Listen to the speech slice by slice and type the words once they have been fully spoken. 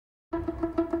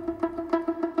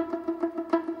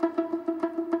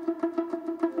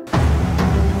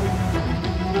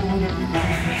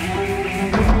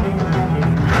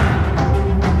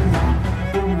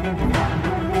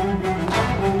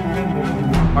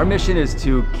Our mission is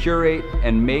to curate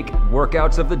and make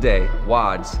workouts of the day,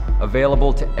 WODs,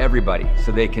 available to everybody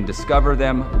so they can discover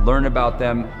them, learn about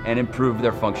them, and improve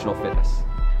their functional fitness.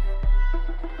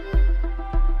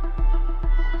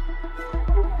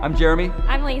 I'm Jeremy.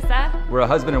 I'm Lisa. We're a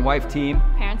husband and wife team.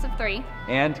 Parents of 3.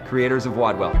 And creators of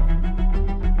WODwell.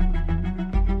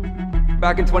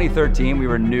 Back in 2013, we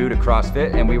were new to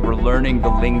CrossFit and we were learning the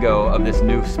lingo of this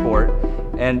new sport.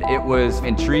 And it was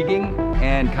intriguing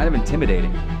and kind of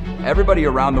intimidating. Everybody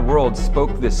around the world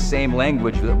spoke this same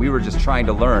language that we were just trying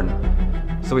to learn.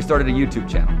 So we started a YouTube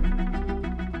channel.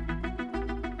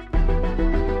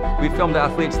 We filmed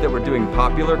athletes that were doing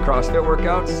popular CrossFit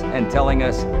workouts and telling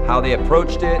us how they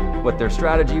approached it, what their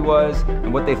strategy was,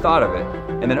 and what they thought of it.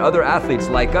 And then other athletes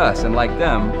like us and like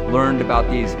them learned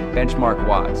about these benchmark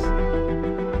WODs.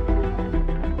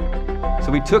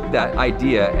 So we took that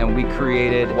idea and we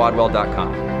created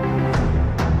WODwell.com.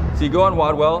 So you go on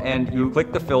WODwell and you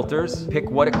click the filters, pick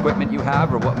what equipment you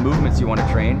have or what movements you want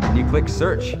to train, and you click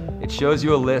search. It shows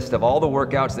you a list of all the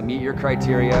workouts that meet your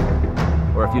criteria,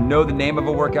 or if you know the name of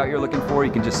a workout you're looking for,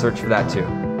 you can just search for that too.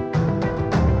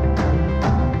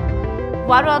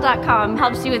 WODwell.com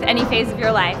helps you with any phase of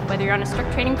your life, whether you're on a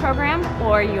strict training program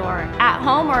or you're at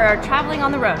home or are traveling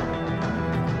on the road.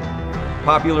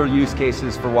 Popular use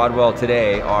cases for WODwell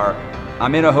today are,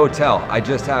 I'm in a hotel, I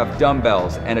just have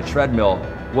dumbbells and a treadmill,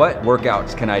 what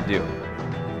workouts can I do?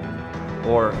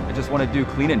 Or I just want to do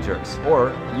clean and jerks.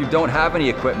 Or you don't have any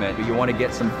equipment, but you want to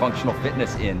get some functional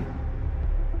fitness in.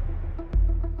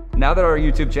 Now that our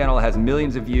YouTube channel has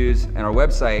millions of views and our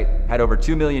website had over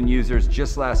 2 million users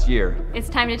just last year, it's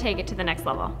time to take it to the next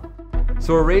level.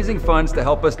 So we're raising funds to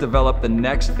help us develop the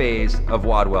next phase of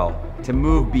WODwell, to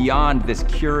move beyond this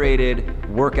curated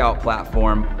workout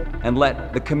platform and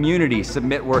let the community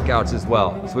submit workouts as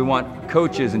well. So we want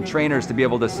coaches and trainers to be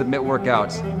able to submit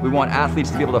workouts. We want athletes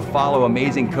to be able to follow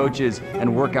amazing coaches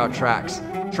and workout tracks,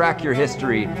 track your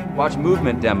history, watch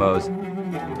movement demos.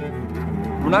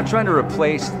 We're not trying to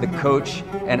replace the coach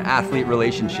and athlete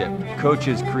relationship.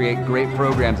 Coaches create great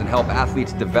programs and help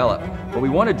athletes develop. What we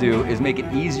want to do is make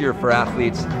it easier for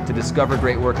athletes to discover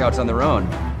great workouts on their own.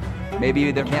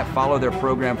 Maybe they can't follow their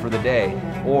program for the day,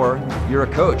 or you're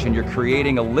a coach and you're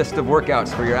creating a list of workouts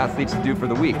for your athletes to do for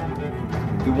the week.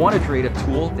 We want to create a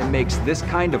tool that makes this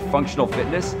kind of functional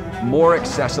fitness more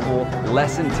accessible,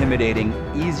 less intimidating,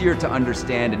 easier to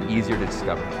understand, and easier to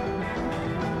discover.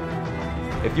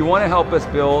 If you want to help us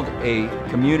build a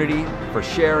community for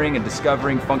sharing and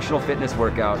discovering functional fitness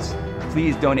workouts,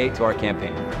 please donate to our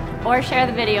campaign. Or share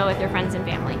the video with your friends and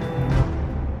family.